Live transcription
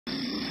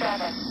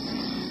7,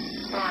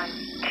 1, 2, 3,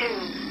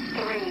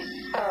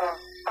 4,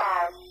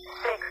 5,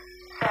 6,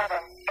 7, 8,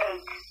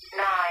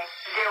 9,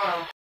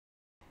 0.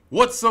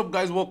 What's up,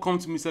 guys? Welcome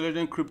to Mr.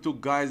 Legend Crypto.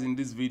 Guys, in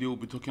this video we'll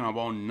be talking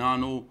about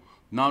Nano.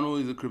 Nano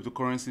is a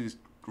cryptocurrency. It's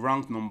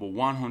ranked number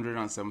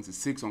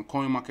 176 on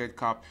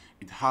CoinMarketCap.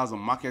 It has a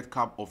market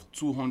cap of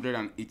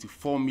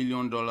 $284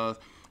 million, a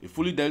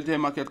fully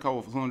diluted market cap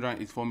of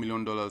 $284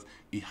 million.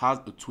 It has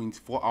a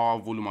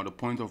 24-hour volume at the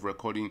point of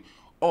recording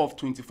of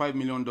 $25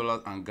 million,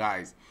 and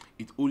guys,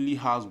 it only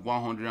has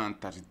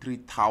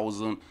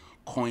 133,000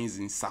 coins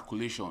in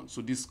circulation.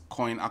 So this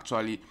coin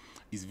actually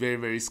is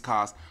very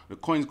scarce. The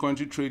coin is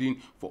currently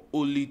trading for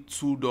only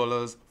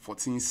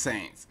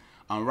 $2.14.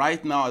 And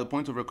right now, at the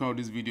point of recording of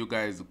this video,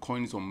 guys, the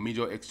coin is on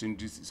major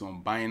exchanges. It's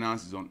on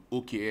Binance, it's on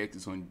OKX,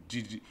 it's on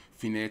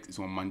GGFinex, it's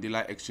on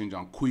Mandela Exchange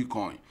and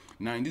KuCoin.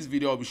 Now, in this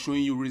video, I'll be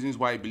showing you reasons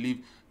why I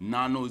believe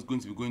Nano is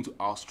going to be going to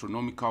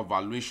astronomical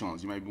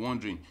valuations. You might be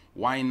wondering,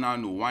 why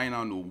Nano? Why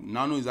Nano?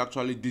 Nano is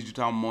actually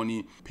digital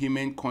money,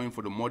 payment coin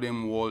for the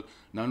modern world.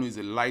 Nano is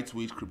a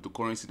lightweight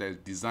cryptocurrency that is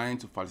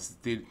designed to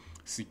facilitate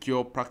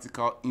secure,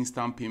 practical,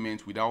 instant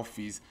payments without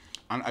fees,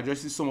 and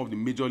addresses some of the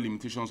major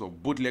limitations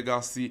of both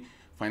legacy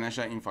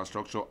financial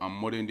infrastructure and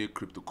modern day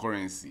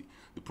cryptocurrency.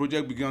 The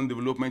project began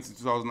development in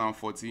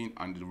 2014,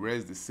 and the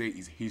rest they say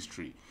is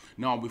history.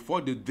 Now,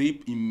 before the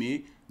dip in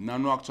May,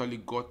 Nano actually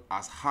got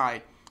as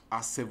high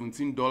as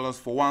 $17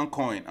 for one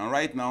coin, and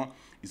right now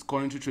it's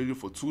currently trading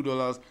for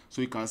 $2.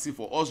 So you can see,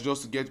 for us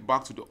just to get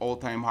back to the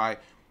all-time high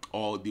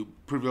or the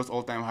previous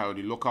all-time high or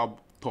the local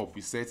top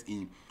we set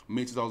in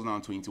May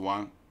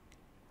 2021,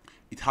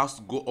 it has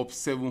to go up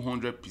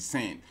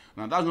 700%.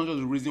 Now, that's not just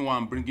the reason why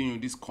I'm bringing you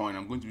this coin.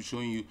 I'm going to be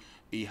showing you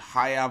a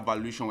higher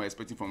valuation we're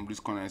expecting from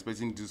this coin. I'm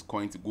expecting this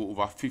coin to go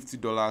over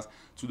 $50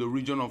 to the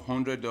region of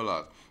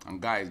 $100.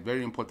 And guys,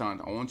 very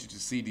important, I want you to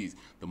see this.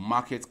 The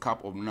market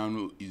cap of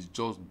Nano is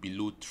just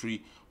below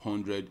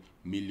 $300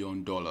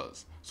 million.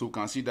 So we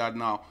can see that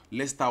now.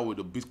 Let's start with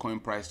the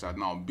Bitcoin price chart.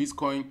 Now,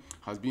 Bitcoin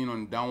has been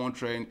on a downward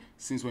trend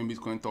since when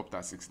Bitcoin topped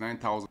at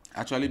 69,000. I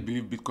actually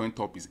believe Bitcoin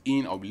top is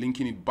in. I'll be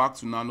linking it back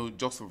to Nano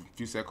just for a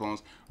few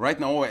seconds. Right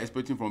now, what we're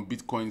expecting from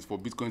Bitcoin is for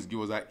Bitcoin to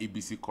give us that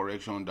ABC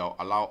correction that will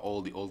allow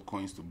all the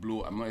altcoins to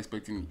blow. I'm not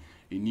expecting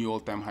a new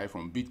all-time high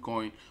from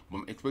Bitcoin, but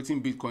I'm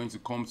expecting Bitcoin to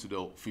come to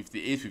the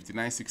 58,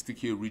 59,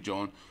 60K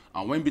region.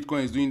 And when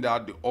Bitcoin is doing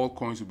that, the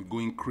altcoins will be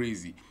going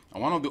crazy.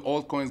 And one of the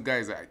altcoins,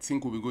 guys, that I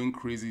think will be going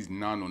crazy is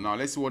Nano. Now,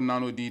 let's see what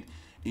Nano did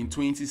in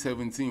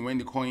 2017 when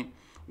the coin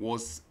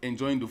was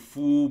enjoying the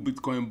full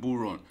Bitcoin bull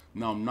run.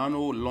 Now, Nano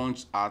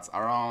launched at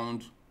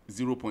around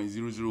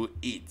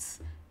 0.008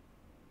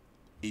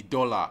 a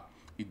dollar.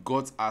 It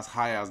got as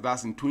high as,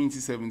 that's in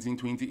 2017,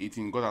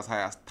 2018, got as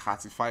high as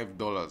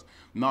 $35.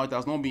 Now, it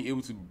has not been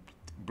able to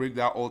break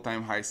that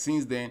all-time high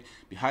since then.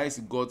 The highest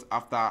it got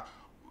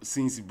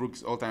since it broke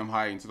its all-time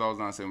high in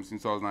 2017,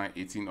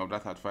 2018 of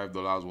that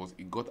 $35 was,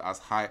 it got as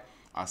high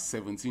as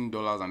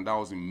 $17, and that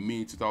was in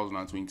May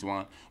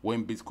 2021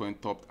 when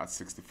Bitcoin topped at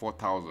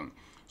 64,000.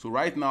 So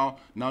right now,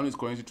 Nano is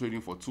currently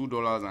trading for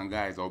 $2, and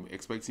guys, I'll be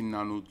expecting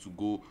Nano to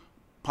go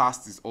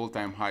past its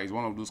all-time high. It's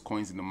one of those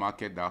coins in the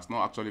market that has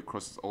not actually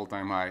crossed its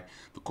all-time high.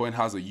 The coin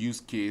has a use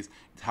case,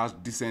 it has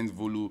decent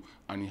volume,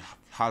 and it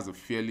has a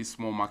fairly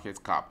small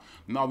market cap.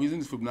 Now, using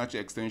this Fibonacci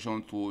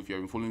extension tool, if you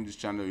have been following this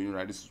channel, you know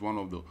that this is one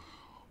of the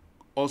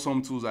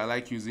awesome tools I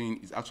like using.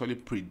 It actually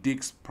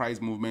predicts price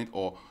movement,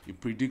 or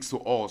it predicts to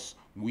us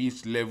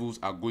which levels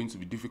are going to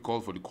be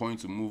difficult for the coin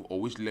to move,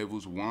 or which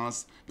levels,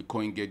 once the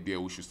coin get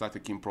there, we should start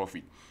taking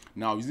profit.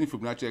 Now, using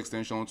Fibonacci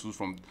extension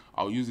tools,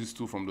 I'll use this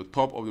tool from the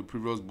top of the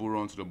previous bull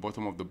run to the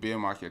bottom of the bear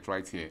market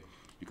right here.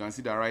 You can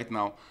see that right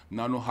now,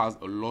 Nano has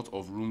a lot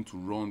of room to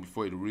run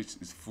before it reaches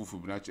its full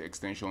Fibonacci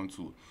extension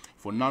tool.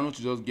 For Nano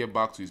to just get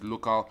back to its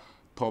local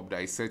top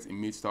that is set in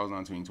May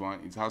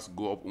 2021, it has to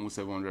go up almost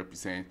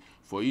 700%.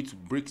 For it to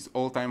break its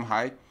all-time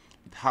high,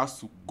 it has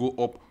to go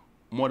up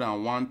more than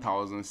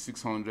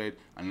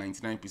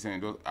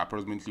 1,699%,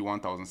 approximately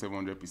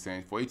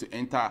 1,700%. For it to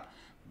enter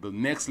the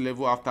next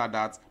level after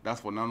that,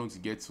 that's for Nano to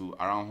get to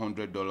around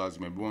 $100.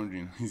 You might be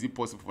wondering, is it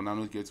possible for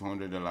Nano to get to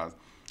 $100?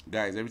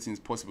 Guys, everything is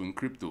possible in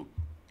crypto.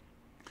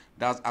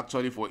 That's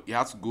actually for, it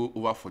has to go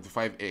over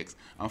 45x,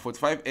 and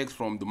 45x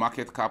from the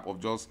market cap of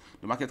just,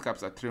 the market cap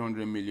is at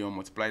 300 million,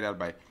 multiply that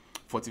by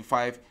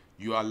 45,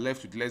 you are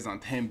left with less than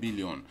 10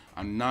 billion,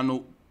 and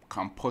Nano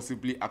can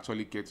possibly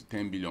actually get to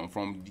 10 billion.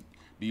 From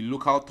the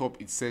local top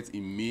it's set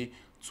in May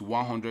to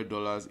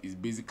 $100 is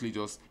basically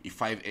just a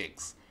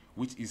 5x,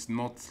 which is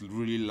not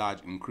really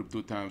large in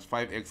crypto terms.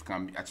 5x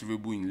can be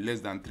achievable in less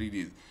than 3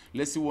 days.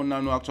 Let's see what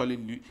Nano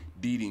actually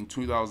did in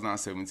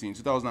 2017.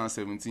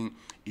 2017,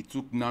 it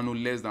took Nano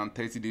less than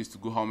 30 days to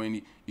go how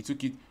many? It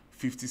took it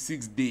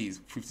 56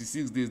 days.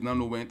 56 days,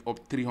 Nano went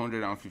up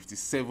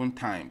 357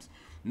 times.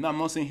 Now, I'm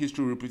not saying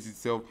history repeats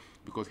itself,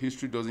 because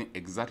history doesn't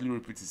exactly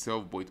repeat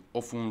itself, but it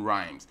often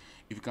rhymes.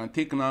 If you can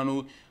take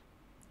Nano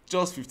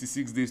just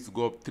 56 days to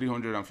go up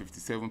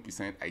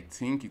 357%. I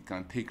think it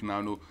can take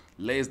Nano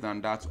less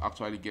than that to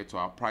actually get to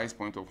our price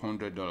point of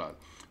 $100.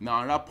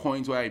 Now, another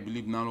point where I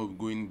believe Nano will be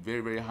going very,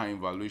 very high in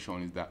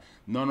valuation is that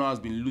Nano has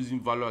been losing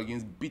value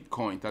against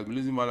Bitcoin. It has been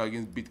losing value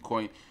against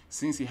Bitcoin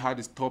since it had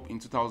its top in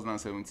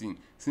 2017.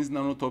 Since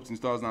Nano topped in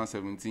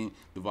 2017,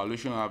 the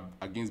valuation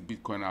against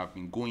Bitcoin have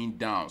been going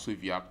down. So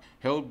if you have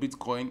held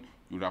Bitcoin,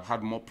 you would have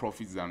had more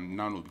profits than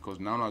Nano, because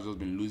Nano has just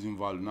been losing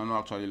value. Nano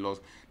actually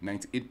lost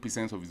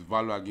 98% of its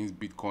value against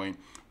Bitcoin.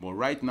 But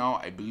right now,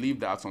 I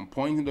believe that at some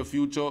point in the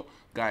future,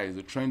 guys,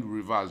 the trend will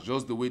reverse,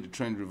 just the way the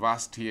trend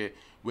reversed here,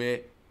 where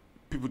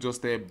people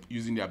just start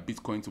using their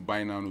Bitcoin to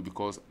buy Nano,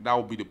 because that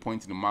will be the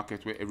point in the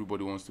market where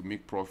everybody wants to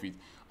make profit.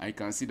 And you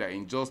can see that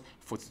in just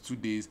 42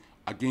 days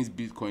against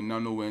Bitcoin,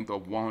 Nano went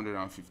up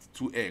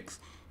 152x.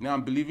 Now,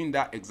 I'm believing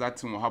that exact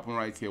thing will happen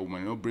right here. We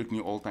might not break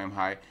new all-time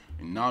high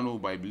in Nano,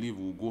 but I believe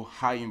we'll go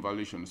high in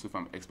valuation. So if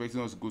I'm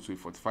expecting us to go to a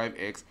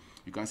 45x,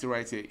 you can see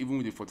right here, even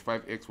with the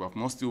 45x, we have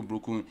not still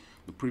broken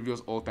the previous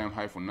all-time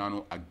high for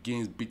Nano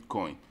against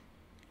Bitcoin.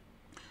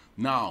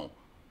 Now,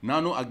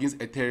 Nano against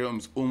Ethereum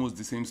is almost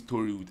the same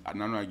story with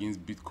Nano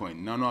against Bitcoin.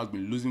 Nano has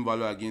been losing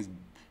value against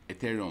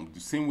Ethereum the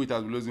same way it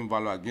has been losing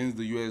value against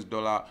the US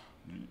dollar,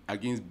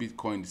 against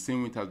Bitcoin, the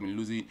same way it has been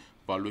losing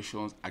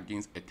valuations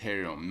against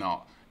Ethereum.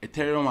 Now,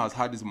 Ethereum has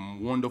had this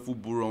wonderful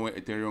bull run where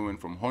Ethereum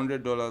went from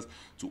 $100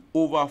 to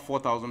over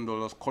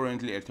 $4,000.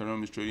 Currently,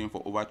 Ethereum is trading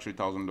for over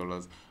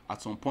 $3,000. At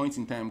some point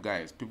in time,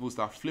 guys, people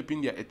start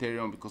flipping their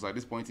Ethereum, because at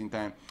this point in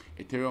time,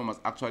 Ethereum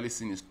has actually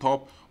seen its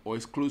top or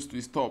is close to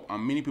its top.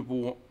 And many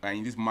people are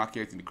in this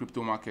market, in the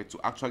crypto market, to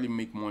actually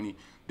make money.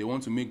 They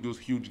want to make those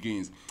huge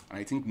gains. And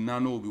I think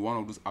Nano will be one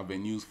of those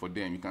avenues for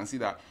them. You can see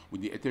that with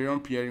the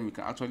Ethereum pairing, we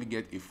can actually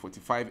get a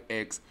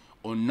 45x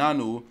on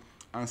Nano,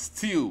 and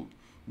still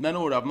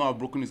Nano would have not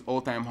broken its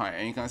all-time high.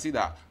 And you can see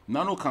that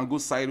Nano can go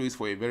sideways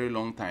for a very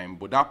long time,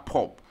 but that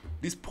pop,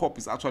 this pop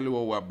is actually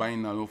what we're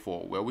buying Nano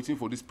for. We're waiting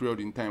for this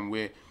period in time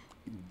where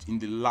in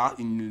the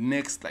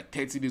next like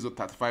 30 days or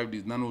 35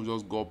 days, Nano will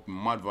just go up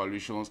in mad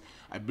valuations.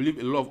 I believe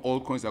a lot of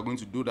altcoins are going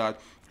to do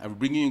that. I've been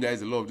bringing you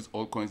guys a lot of these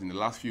altcoins in the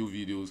last few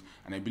videos,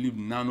 and I believe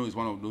Nano is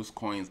one of those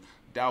coins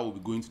that will be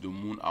going to the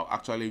moon.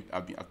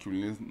 I've been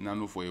accumulating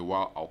Nano for a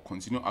while. I'll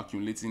continue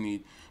accumulating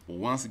it, but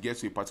once it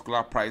gets to a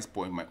particular price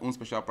point, my own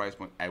special price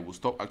point, I will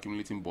stop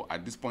accumulating. But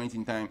at this point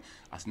in time,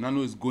 as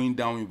Nano is going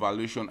down in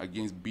valuation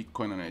against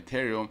Bitcoin and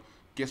Ethereum,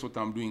 guess what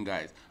I'm doing,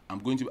 guys? I'm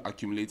going to be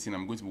accumulating.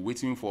 I'm going to be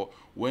waiting for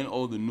when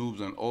all the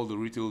noobs and all the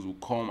retailers will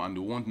come and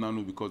they want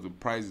Nano because the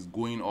price is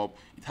going up.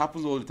 It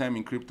happens all the time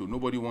in crypto.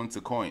 Nobody wants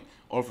a coin.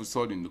 All of a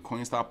sudden, the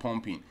coin start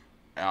pumping.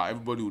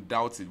 Everybody will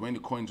doubt it. When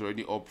the coin's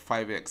already up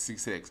 5x,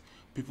 6x,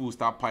 people will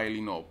start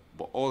piling up.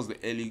 But all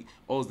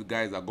the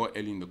guys that got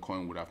early in the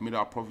coin would have made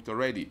our profit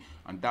already,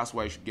 and that's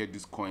why you should get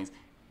these coins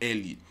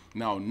early.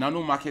 Now,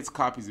 Nano market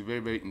cap is a very,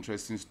 very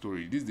interesting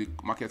story. This is the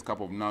market cap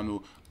of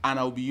Nano, and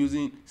I'll be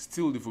using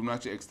still the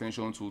Fibonacci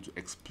extension tool to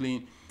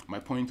explain my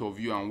point of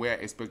view and where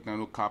I expect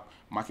Nano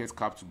market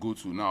cap to go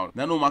to. Now,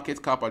 Nano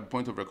market cap at the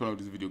point of recording of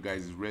this video,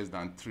 guys, is less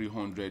than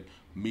 $300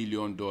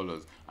 million.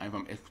 And if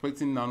I'm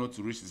expecting Nano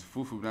to reach its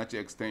full Fibonacci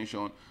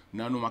extension,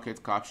 Nano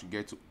market cap should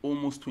get to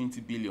almost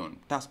 20 billion.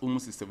 That's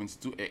almost a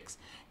 72x.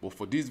 But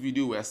for this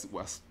video,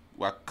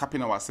 we're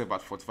capping ourselves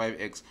at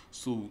 45x.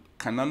 So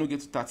can Nano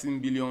get to 13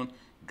 billion?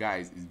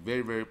 Guys, it's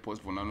very, very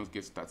possible Nano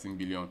gets to 13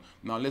 billion.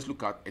 Now let's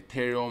look at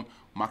Ethereum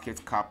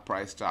market cap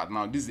price chart.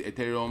 Now this is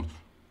Ethereum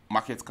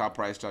market cap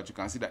price chart. You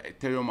can see that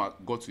Ethereum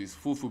got to its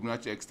full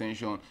Fibonacci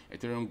extension.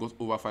 Ethereum got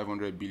over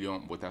 500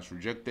 billion, but has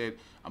rejected.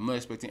 I'm not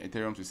expecting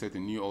Ethereum to set a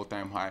new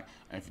all-time high.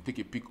 And if you take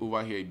a peek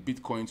over here,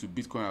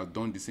 Bitcoin has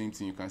done the same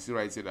thing. You can see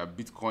right here that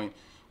Bitcoin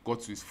got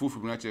to its full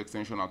Fibonacci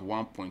extension at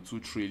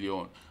 1.2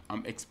 trillion.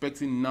 I'm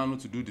expecting Nano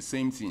to do the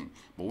same thing.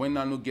 But when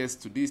Nano gets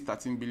to this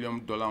 $13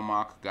 billion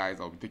mark, guys,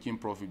 I'll be taking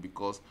profit,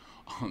 because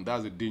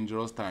that's a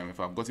dangerous time. If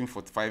I've gotten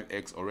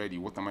 45x already,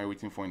 what am I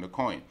waiting for in the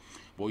coin?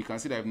 But you can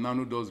see that if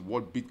Nano does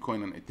what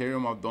Bitcoin and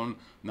Ethereum have done,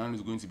 Nano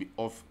is going to be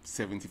off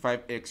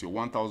 75x, your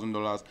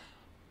 $1,000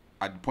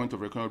 at the point of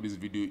recording of this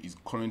video is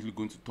currently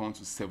going to turn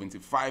to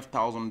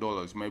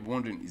 $75,000. You might be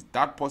wondering, is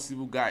that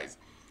possible, guys?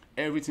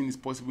 Everything is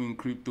possible in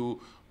crypto.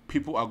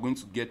 People are going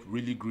to get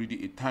really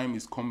greedy. A time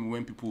is coming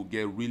when people will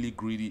get really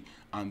greedy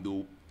and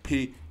they'll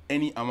pay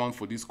any amount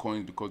for these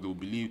coins, because they'll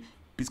believe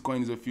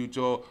Bitcoin is the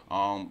future,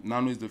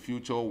 Nano is the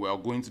future, we are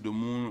going to the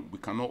moon, we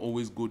cannot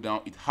always go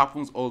down. It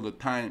happens all the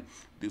time.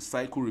 The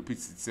cycle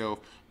repeats itself.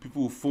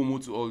 People will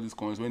FOMO to all these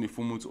coins. When they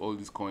FOMO to all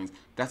these coins,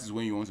 that is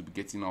when you want to be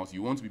getting out.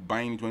 You want to be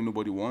buying it when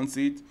nobody wants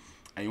it,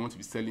 and you want to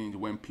be selling it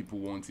when people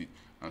want it.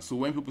 And so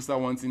when people start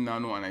wanting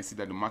Nano, and I see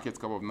that the market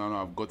cap of Nano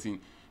have gotten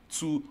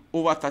to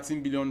over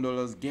 $13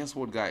 billion, guess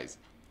what, guys?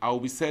 I will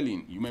be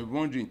selling. You might be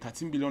wondering,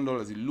 $13 billion,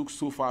 it looks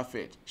so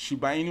far-fetched.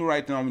 Shiba Inu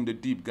right now in the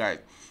deep, guys,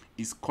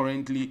 is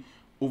currently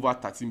over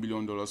 $13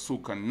 billion. So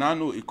can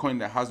Nano, a coin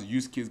that has a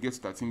use case, get to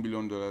 $13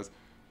 billion?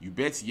 You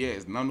bet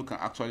yes, Nano can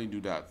actually do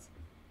that.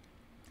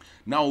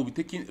 Now we'll be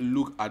taking a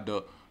look at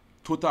the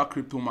total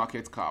crypto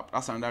market cap.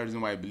 That's another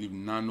reason why I believe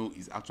Nano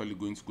is actually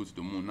going to go to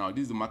the moon. Now,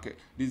 this is the market,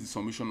 this is the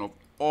summation of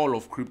all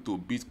of crypto: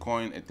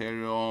 Bitcoin,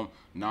 Ethereum,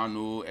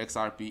 Nano,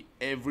 XRP,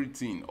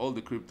 everything, all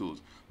the cryptos.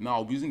 Now,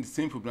 I'll be using the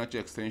same Fibonacci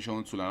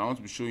extension tool, and I want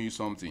to be showing you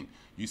something.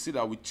 You see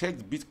that we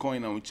checked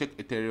Bitcoin and we checked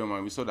Ethereum,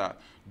 and we saw that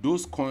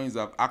those coins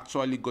have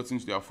actually gotten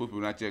to their full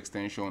Fibonacci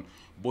extension,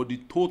 but the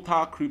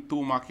total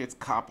crypto market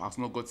cap has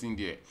not gotten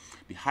there.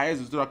 The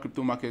highest the total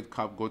crypto market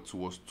cap got to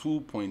was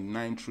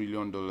 $2.9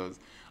 trillion.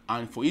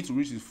 And for it to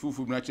reach its full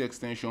Fibonacci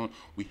extension,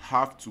 we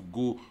have to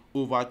go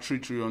over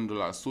 $3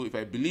 trillion. So if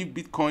I believe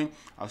Bitcoin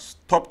has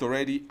topped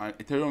already and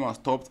Ethereum has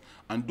topped,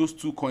 and those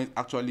two coins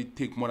actually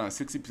take more than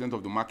 60%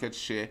 of the market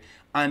share,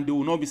 and they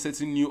will not be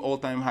setting new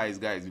all-time highs,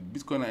 guys.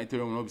 Bitcoin and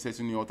Ethereum will not be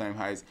setting new all-time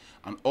highs,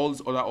 and all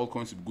these other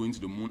altcoins will be going to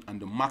the moon, and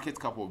the market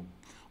cap of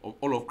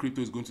all of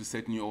crypto is going to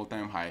set new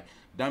all-time high.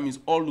 That means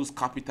all those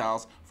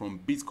capitals from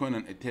Bitcoin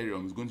and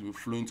Ethereum is going to be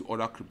flowing to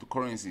other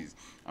cryptocurrencies.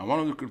 And one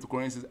of the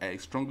cryptocurrencies I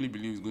strongly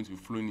believe is going to be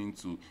flowing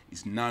into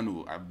is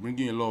Nano. I'm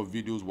bringing a lot of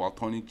videos,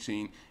 Waltonic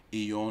Chain,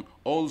 Aeon.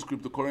 All those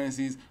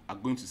cryptocurrencies are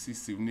going to see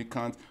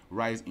significant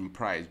rise in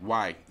price.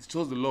 Why? It's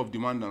just the law of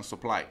demand and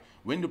supply.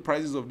 When the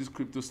prices of these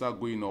cryptos start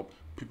going up,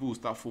 people will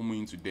start FOMO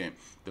into them.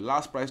 The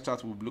last price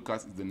chart we'll look at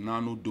is the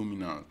Nano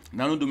dominance.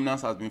 Nano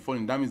dominance has been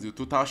falling. That means the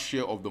total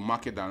share of the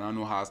market that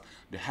Nano has,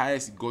 the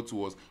highest it got to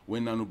was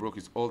when Nano broke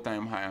its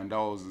all-time high, and that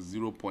was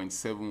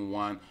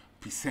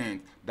 0.71%.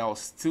 That was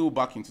still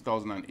back in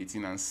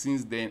 2018, and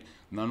since then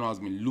Nano has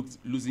been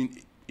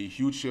losing a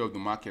huge share of the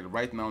market.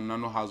 Right now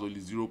Nano has only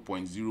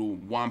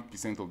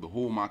 0.01% of the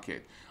whole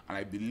market, and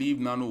I believe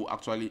Nano will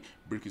actually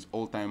break its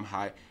all-time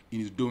high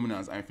in its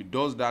dominance. And if it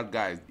does that,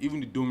 guys, even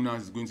the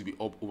dominance is going to be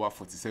up over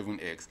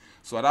 47x.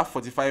 So at that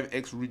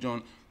 45x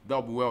region,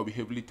 that'll be where I'll be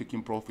heavily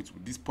taking profits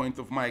with this point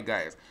of my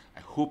guys. I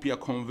hope you are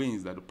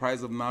convinced that the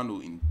price of Nano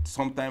in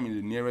sometime in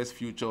the nearest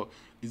future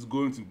is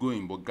going to go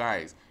in. But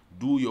guys,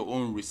 do your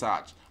own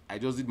research. I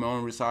just did my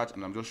own research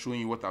and I'm just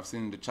showing you what I've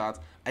seen in the chart.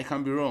 I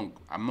can be wrong.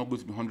 I'm not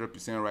going to be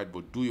 100% right,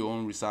 but do your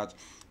own research.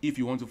 If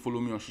you want to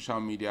follow me on social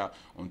media,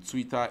 on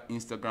Twitter,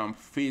 Instagram,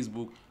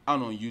 Facebook,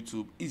 and on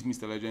YouTube, is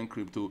Mr. Legend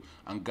Crypto.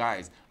 And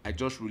guys, I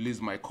just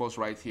released my course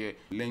right here,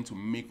 Learn to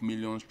Make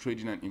Millions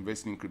Trading and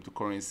Investing in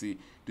Cryptocurrency.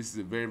 This is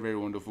a very, very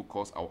wonderful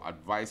course. I would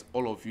advise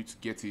all of you to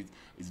get it.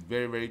 It's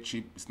very, very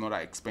cheap. It's not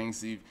that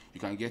expensive. You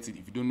can get it.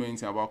 If you don't know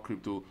anything about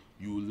crypto,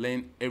 you will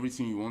learn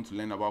everything you want to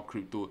learn about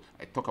crypto.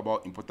 I talk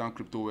about important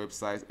crypto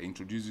websites. I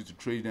introduce you to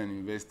trading and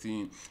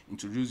investing,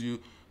 introduce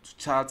you to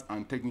charts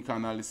and technical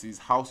analysis,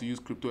 how to use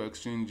crypto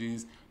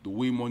exchanges, the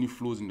way money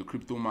flows in the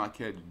crypto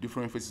market, the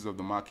different phases of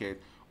the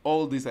market.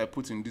 All this I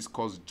put in this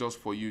course just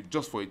for you,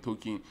 just for a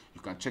token.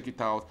 You can check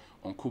it out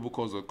on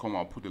kobocourse.com.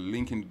 I'll put a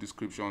link in the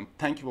description.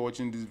 Thank you for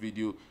watching this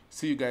video.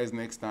 See you guys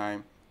next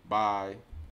time. Bye.